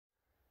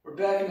We're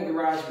back in the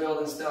garage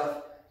building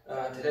stuff.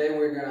 Today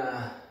we're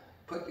gonna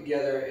put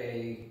together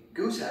a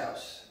goose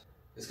house.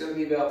 It's gonna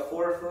be about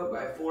 4 foot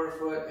by 4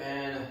 foot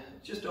and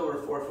just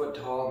over 4 foot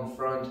tall in the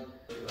front.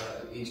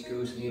 Each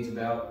goose needs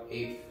about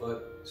 8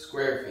 foot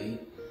square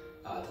feet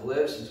to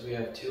live. Since we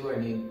have two, I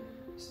need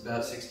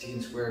about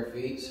 16 square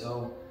feet.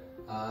 So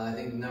I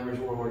think the numbers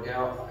will work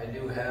out. I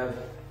do have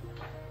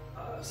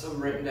some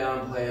written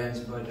down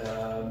plans,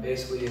 but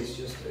basically it's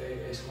just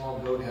a small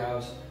goat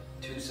house.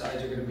 Two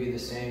sides are going to be the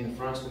same. The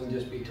front's going to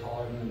just be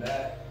taller than the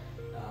back.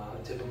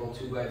 Typical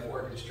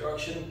 2x4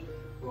 construction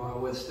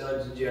with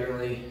studs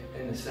generally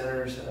in the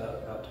centers,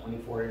 about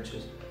 24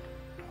 inches,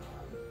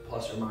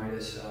 plus or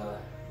minus,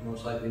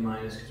 most likely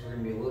minus, because we're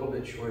going to be a little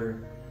bit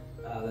shorter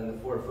than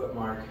the 4 foot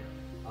mark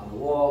on the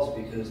walls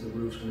because the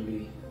roof's going to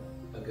be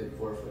a good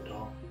 4 foot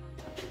tall.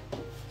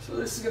 So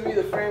this is going to be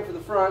the frame for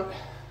the front.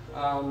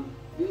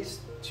 These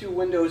two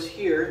windows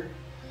here,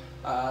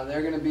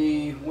 they're going to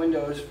be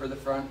windows for the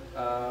front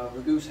of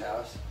a goose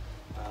house.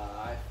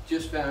 I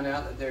just found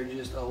out that they're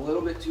just a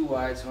little bit too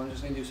wide, so I'm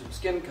just going to do some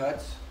skin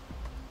cuts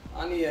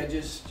on the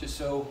edges just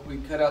so we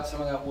can cut out some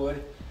of that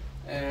wood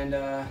and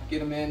get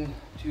them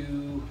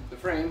into the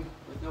frame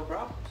with no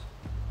problems.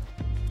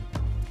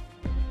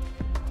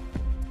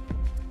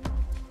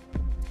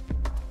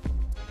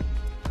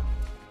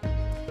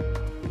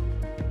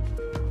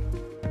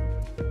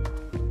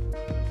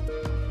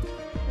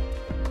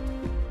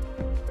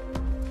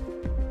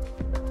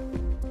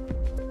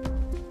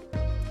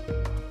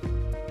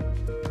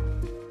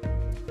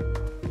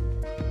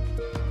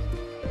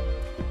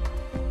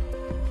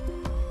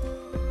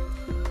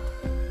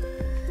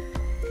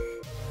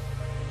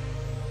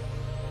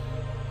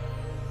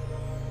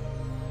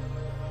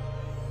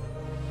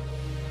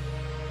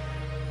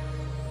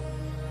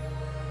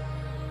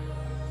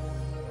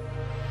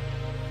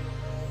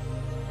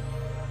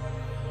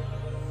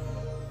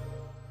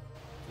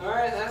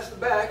 Alright, that's the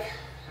back.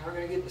 Now we're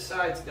going to get the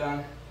sides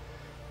done.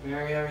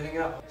 Marry everything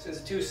up.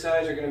 Since the two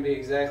sides are going to be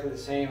exactly the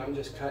same, I'm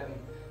just cutting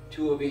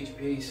 2 of each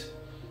piece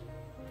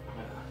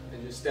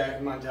and just stack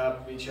them on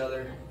top of each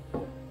other.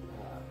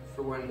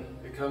 For when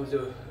it comes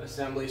to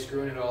assembly,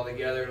 screwing it all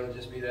together, it'll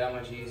just be that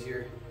much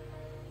easier.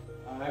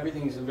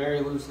 Everything's very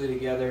loosely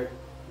together.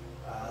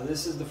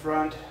 This is the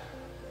front,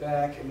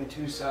 back, and the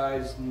two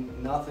sides.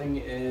 Nothing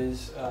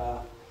is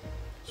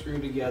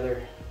screwed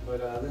together,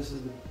 but this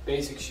is the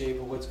basic shape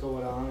of what's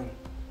going on, and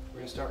we're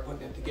going to start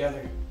putting it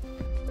together.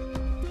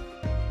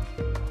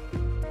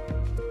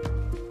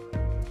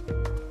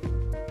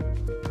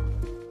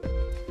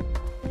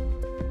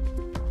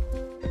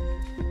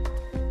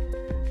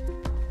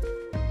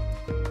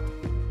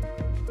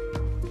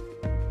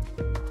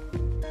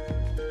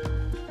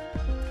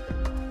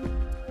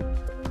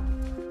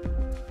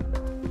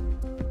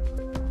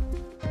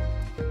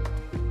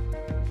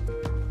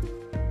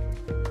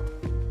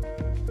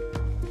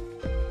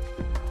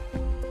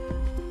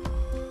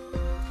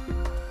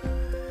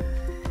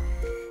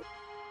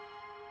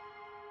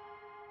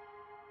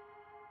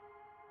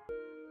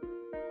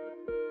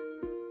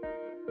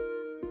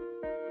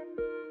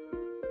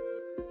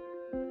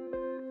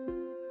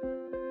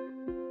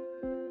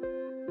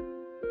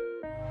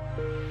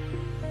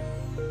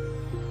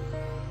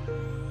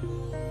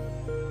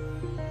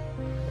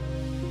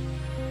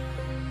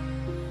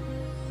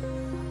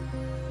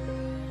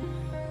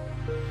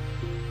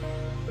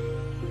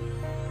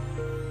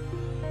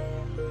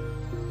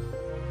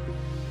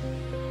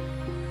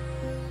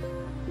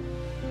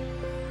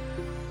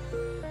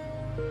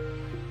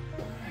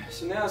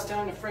 So now it's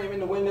time to frame in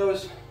the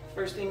windows.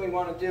 First thing we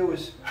want to do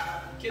is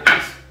get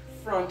this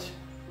front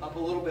up a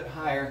little bit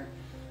higher.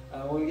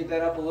 When we get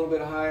that up a little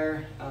bit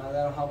higher,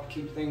 that'll help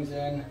keep things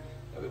in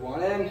that we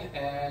want in,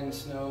 and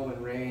snow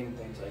and rain and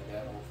things like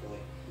that hopefully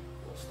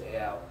will stay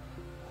out.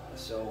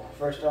 So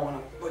first I want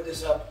to put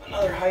this up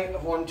another height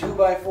of 1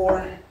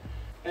 2x4,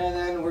 and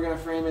then we're going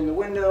to frame in the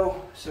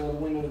window. So the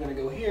window is going to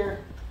go here,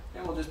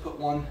 and we'll just put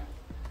 1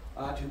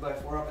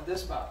 2x4 up at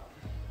this spot.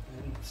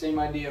 And same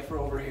idea for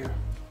over here.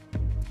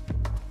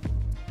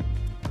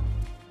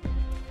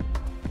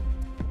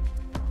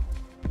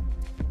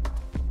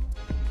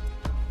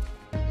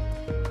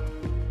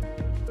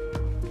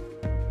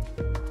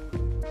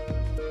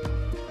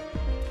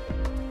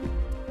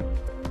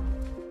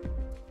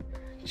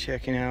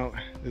 Checking out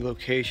the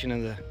location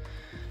of the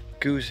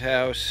goose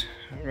house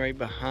right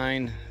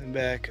behind the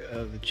back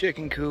of the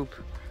chicken coop.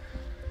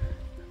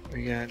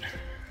 We got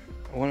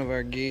one of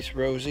our geese,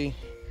 Rosie,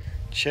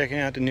 checking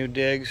out the new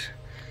digs.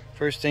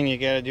 First thing you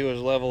got to do is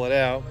level it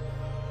out.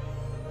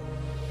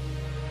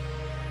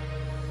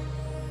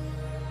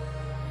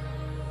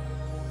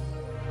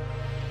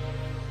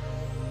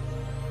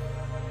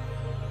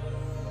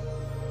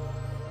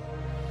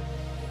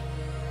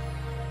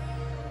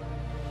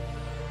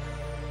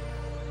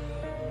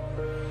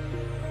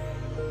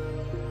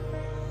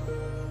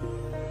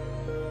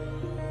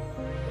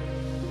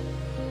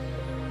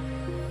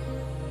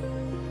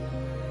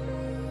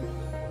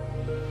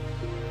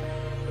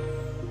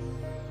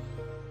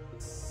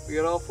 We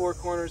got all 4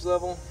 corners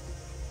level.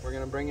 We're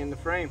gonna bring in the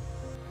frame.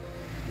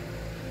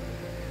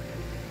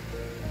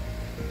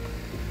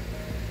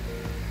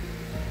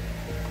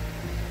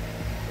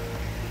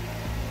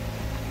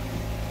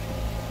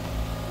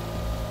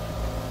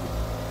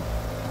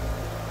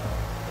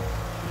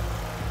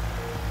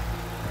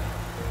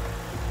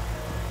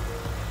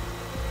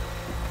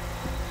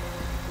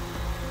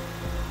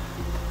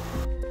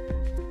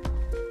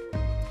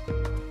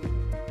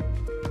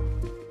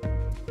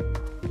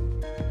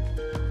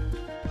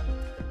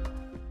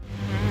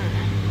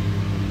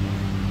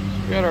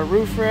 Got our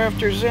roof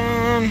rafters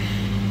on.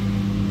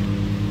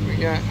 We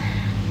got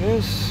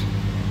this.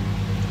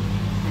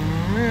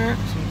 Alright,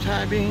 some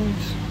tie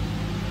beams.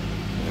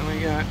 And we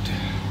got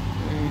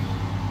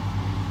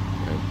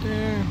right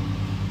there.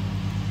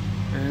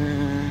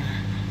 And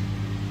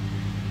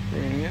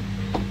bring it.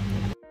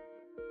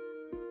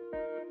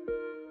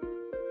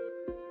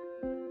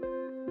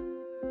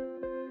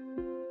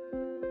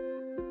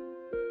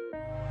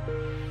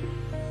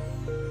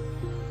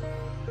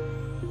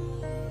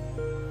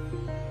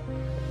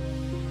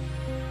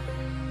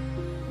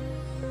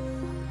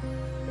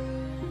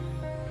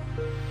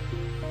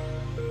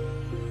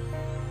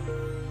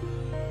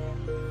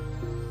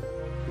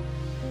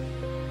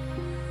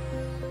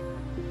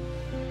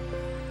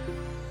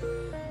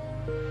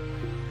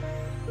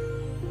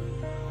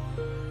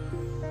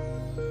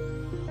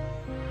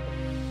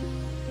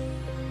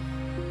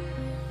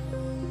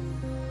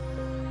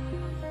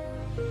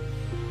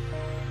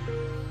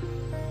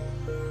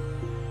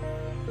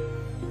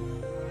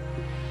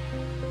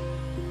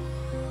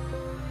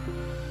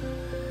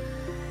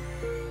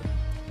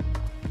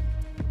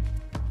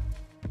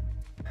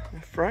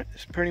 Front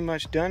is pretty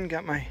much done.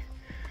 Got my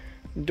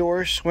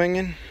door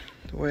swinging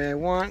the way I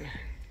want.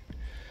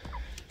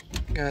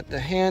 Got the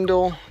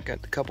handle,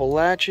 got the couple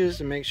latches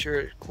to make sure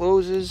it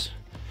closes.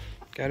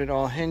 Got it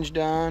all hinged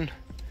on.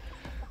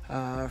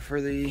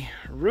 For the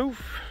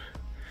roof,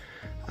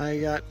 I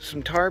got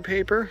some tar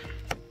paper,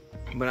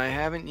 but I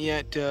haven't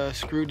yet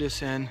screwed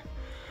this in.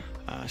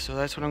 So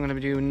that's what I'm going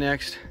to do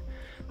next.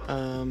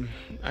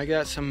 I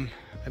got some,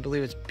 I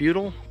believe it's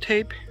butyl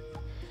tape.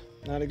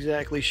 Not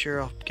exactly sure,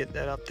 I'll get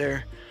that up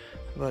there.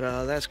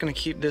 But that's going to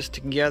keep this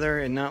together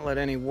and not let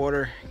any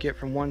water get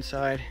from one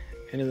side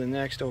into the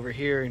next over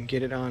here and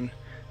get it on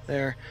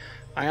there.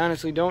 I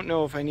honestly don't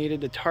know if I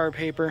needed the tar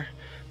paper,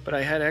 but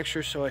I had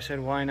extra, so I said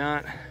why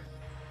not.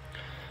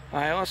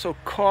 I also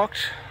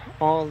caulked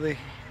all the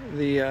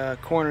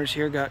corners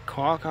here, got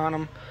caulk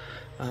on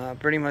them.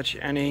 Pretty much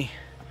any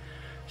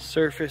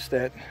surface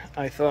that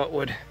I thought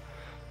would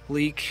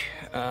leak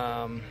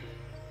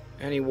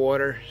any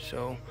water,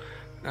 so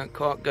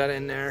caulk got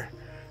in there.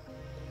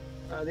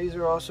 These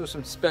are also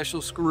some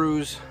special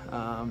screws.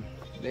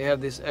 They have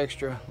this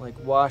extra like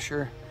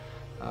washer,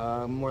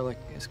 more like,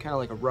 it's kind of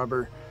like a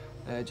rubber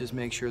that just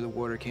makes sure the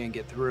water can't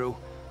get through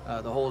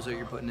the holes that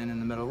you're putting in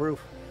the metal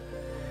roof.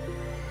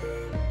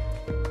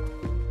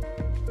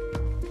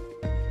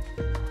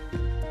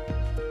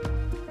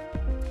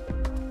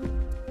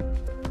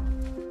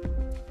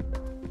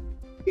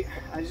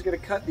 I just got to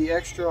cut the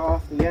extra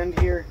off the end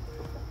here,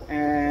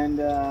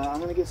 and I'm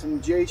going to get some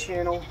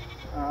J-channel,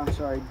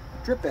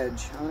 drip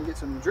edge. I'm going to get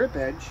some drip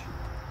edge,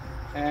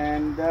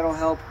 and that'll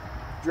help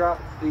drop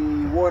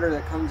the water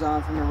that comes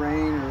on from the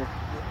rain or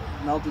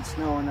melted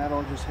snow, and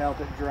that'll just help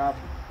it drop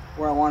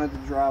where I want it to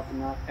drop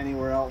and not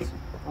anywhere else.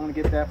 I'm going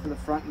to get that for the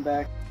front and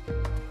back.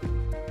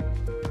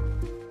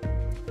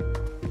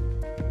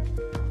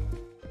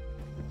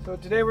 So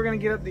today we're going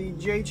to get up the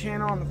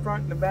J-channel on the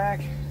front and the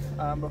back.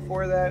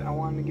 Before that, I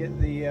wanted to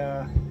get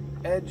the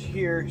edge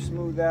here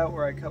smoothed out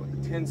where I cut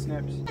with the tin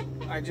snips.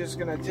 I'm just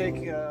going to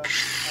take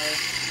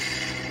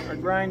our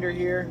grinder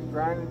here,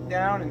 grind it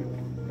down,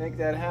 and make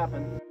that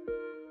happen.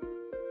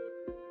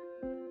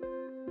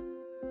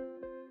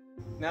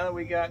 Now that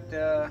we got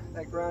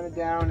that grounded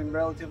down and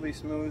relatively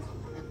smooth,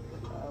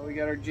 we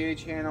got our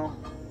J-channel,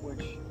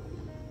 which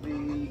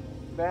the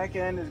back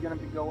end is going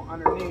to go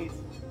underneath,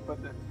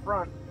 but the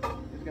front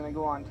is going to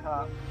go on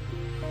top.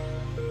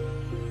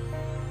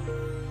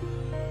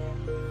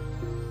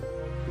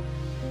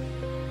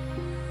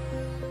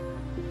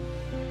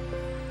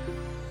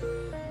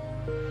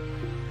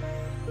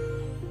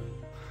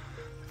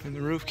 And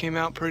the roof came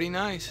out pretty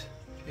nice,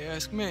 if you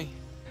ask me.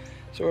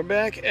 So we're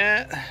back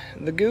at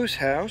the Goose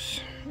house,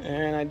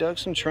 and I dug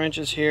some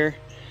trenches here.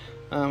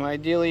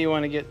 Ideally you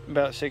want to get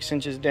about 6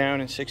 inches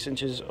down and 6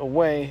 inches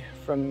away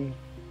from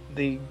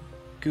the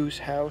Goose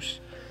house,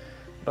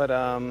 but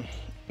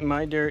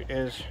my dirt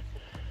is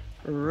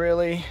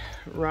really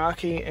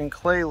rocky and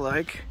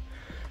clay-like,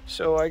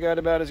 so I got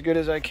about as good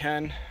as I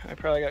can. I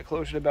probably got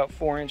closer to about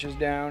 4 inches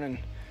down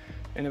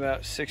and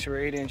about 6 or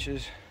 8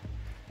 inches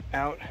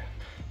out.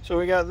 So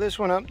we got this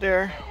one up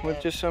there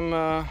with just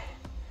some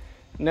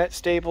net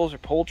staples or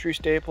poultry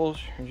staples,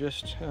 or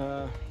just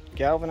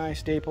galvanized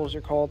staples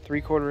they're called,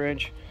 3/4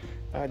 inch,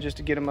 just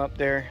to get them up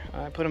there.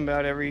 I put them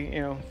about every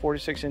 4 to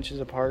 6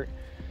 inches apart,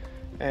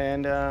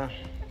 and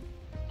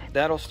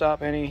that'll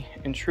stop any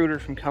intruder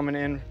from coming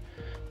in,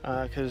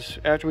 because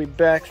after we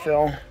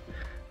backfill,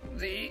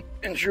 the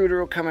intruder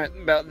will come at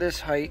about this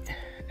height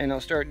and they'll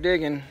start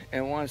digging,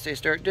 and once they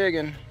start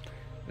digging,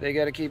 they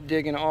got to keep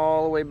digging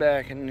all the way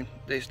back, and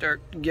they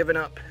start giving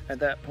up at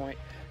that point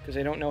because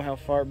they don't know how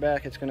far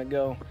back it's going to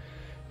go.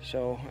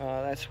 So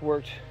that's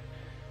worked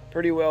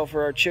pretty well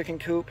for our chicken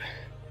coop.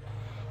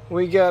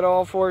 We got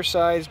all 4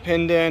 sides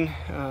pinned in.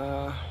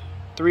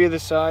 3 of the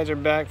sides are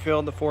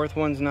backfilled, the 4th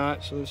one's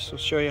not. So this will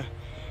show you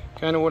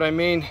kind of what I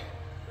mean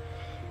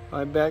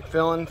by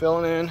backfilling,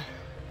 filling in,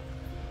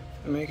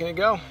 and making it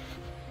go.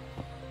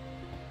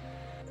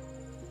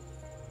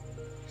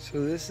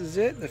 So this is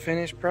it, the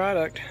finished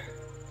product.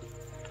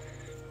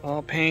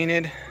 All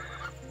painted.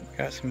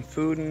 Got some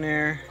food in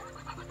there.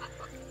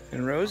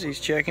 And Rosie's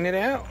checking it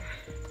out.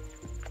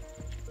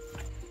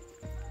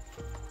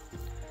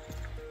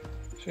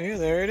 So yeah,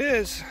 there it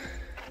is.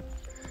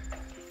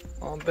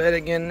 All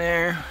bedding in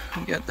there.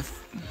 We got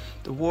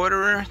the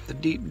waterer, the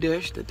deep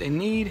dish that they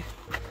need.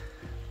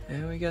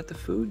 And we got the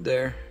food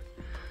there.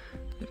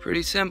 They're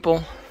pretty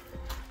simple.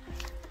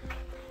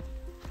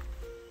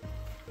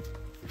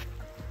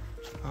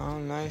 All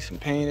nice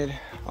and painted,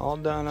 all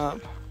done up.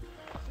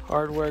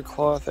 Hardware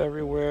cloth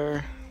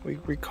everywhere. We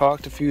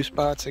recaulked a few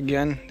spots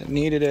again that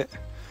needed it.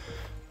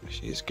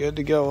 She's good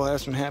to go. We'll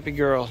have some happy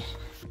girls.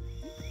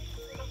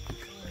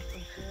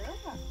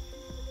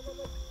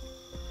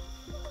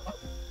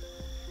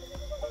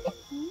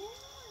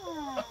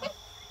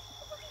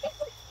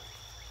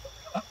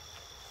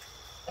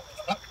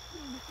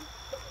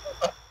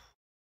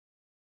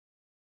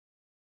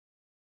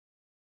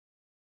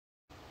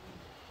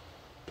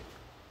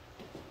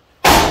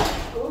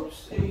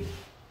 Oopsie.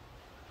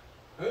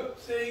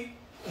 Oopsie.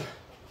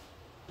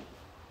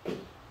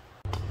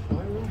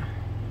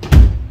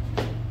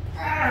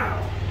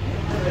 Ow!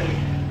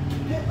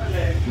 Hit my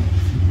leg.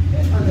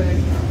 Hit my leg.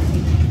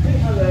 Hit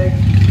my leg.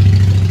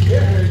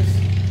 It hurts.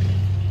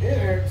 It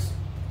hurts.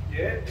 Yeah,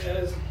 it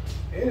does.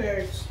 It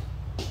hurts.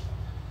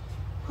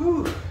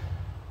 Whew.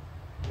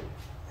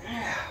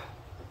 Ow.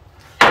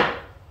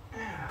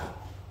 Ow.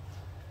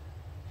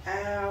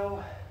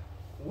 Ow.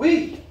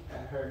 Wee!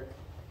 That hurt.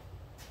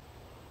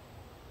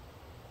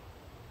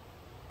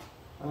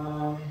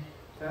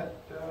 That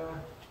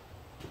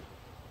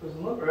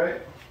doesn't look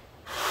right.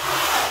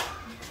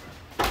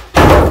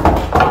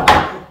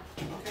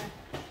 Okay,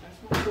 that's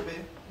not so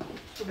bad.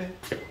 So bad.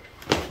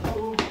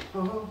 Oh,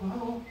 oh,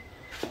 oh.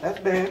 That's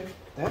bad.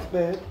 That's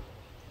bad.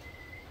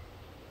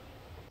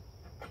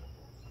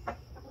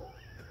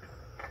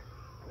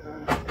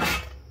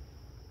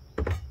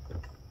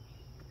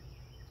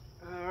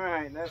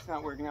 Alright, that's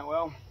not working out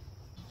well.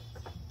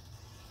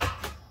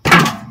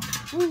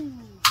 Woo.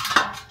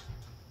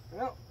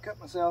 Well, cut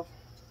myself.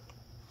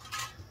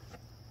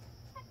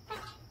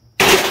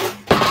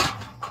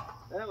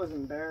 That was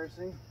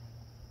embarrassing.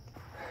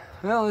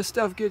 Well, this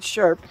stuff gets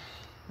sharp.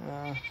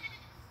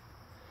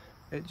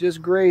 It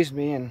just grazed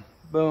me and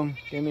boom,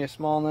 gave me a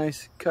small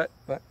nice cut,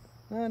 but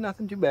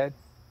nothing too bad.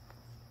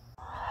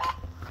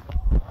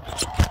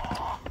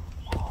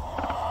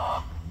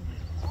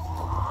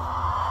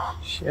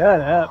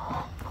 Shut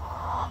up.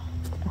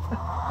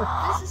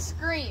 This is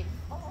Scream.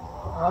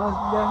 Oh,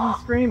 it's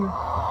definitely screaming.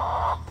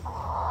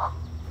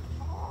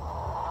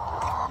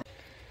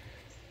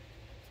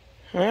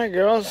 Alright,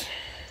 girls.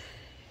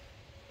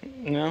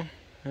 No?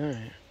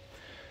 Alright.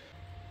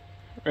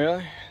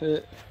 Really?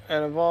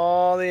 Out of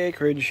all the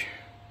acreage,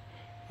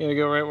 you gotta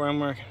go right where I'm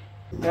working.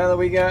 Now that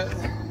we got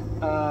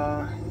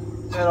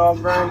that all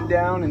ground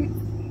down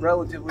and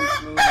relatively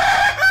smooth.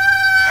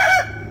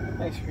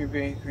 Thanks for your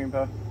cream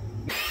puff.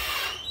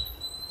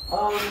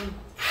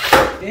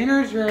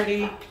 Dinner's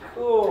ready.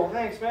 Cool,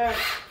 thanks, Matt.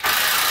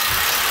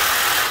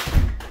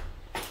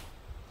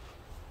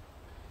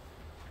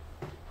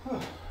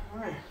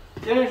 Alright,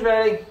 dinner's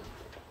ready.